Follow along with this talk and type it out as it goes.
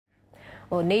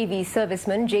Well, Navy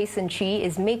serviceman Chee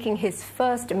is making his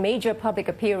first major public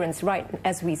appearance right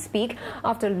as we speak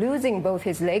after losing both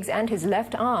his legs and his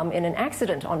left arm in an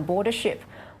accident on board a ship.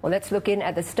 Well, let's look in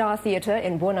at the Star Theatre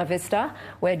in Buona Vista,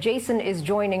 where Jason is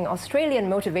joining Australian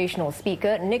motivational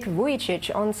speaker Nick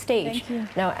Vujicic on stage.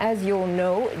 Now, as you'll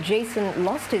know, Jason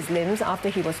lost his limbs after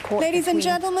he was caught between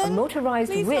a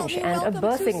motorized winch and a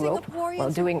berthing rope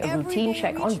while doing a routine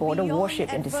check on board a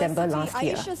warship in December last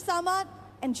year. Aishah Samad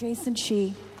and Jason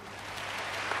Chee.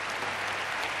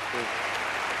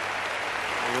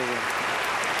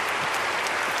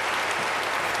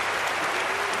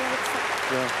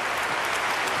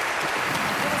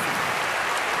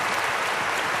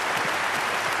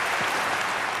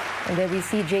 And there we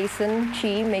see Jason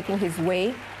Chee making his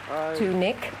way to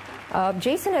Nick.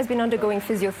 Jason has been undergoing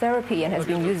physiotherapy and has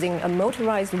been using a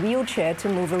motorized wheelchair to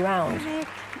move around.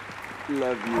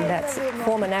 And that's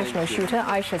former national shooter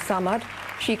Aishah Samad.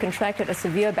 She contracted a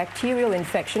severe bacterial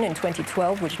infection in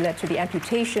 2012, which led to the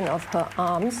amputation of her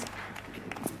arms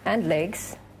and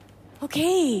legs.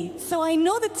 Okay, so I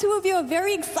know the two of you are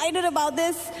very excited about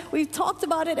this. We've talked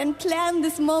about it and planned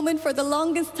this moment for the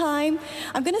longest time.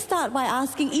 I'm going to start by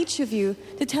asking each of you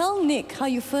to tell Nick how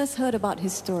you first heard about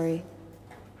his story.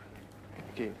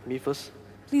 Okay, me first.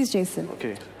 Please, Jason.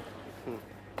 Okay.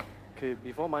 Okay,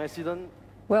 before my accident...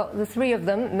 Well, the three of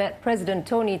them met President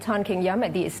Tony Tan Keng Yam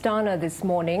at the Istana this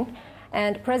morning.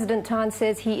 And President Tan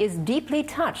says he is deeply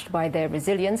touched by their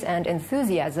resilience and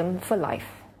enthusiasm for life.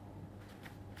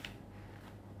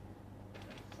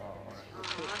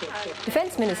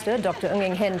 Defence Minister Dr.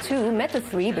 Ng Hen too met the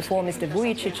three before Mr.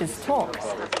 Vujicic's talk.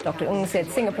 Dr. Ng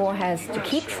said Singapore has to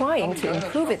keep trying to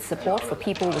improve its support for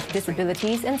people with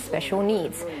disabilities and special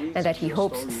needs, and that he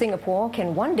hopes Singapore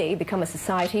can one day become a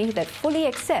society that fully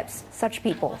accepts such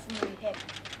people.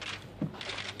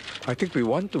 I think we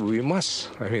want to, we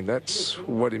must. I mean, that's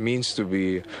what it means to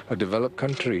be a developed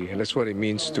country, and that's what it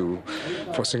means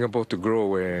for Singapore to grow,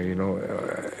 where, you know,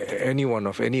 anyone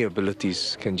of any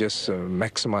abilities can just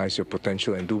maximize your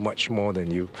potential and do much more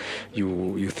than you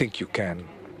think you can.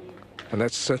 And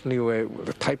that's certainly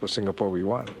the type of Singapore we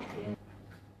want.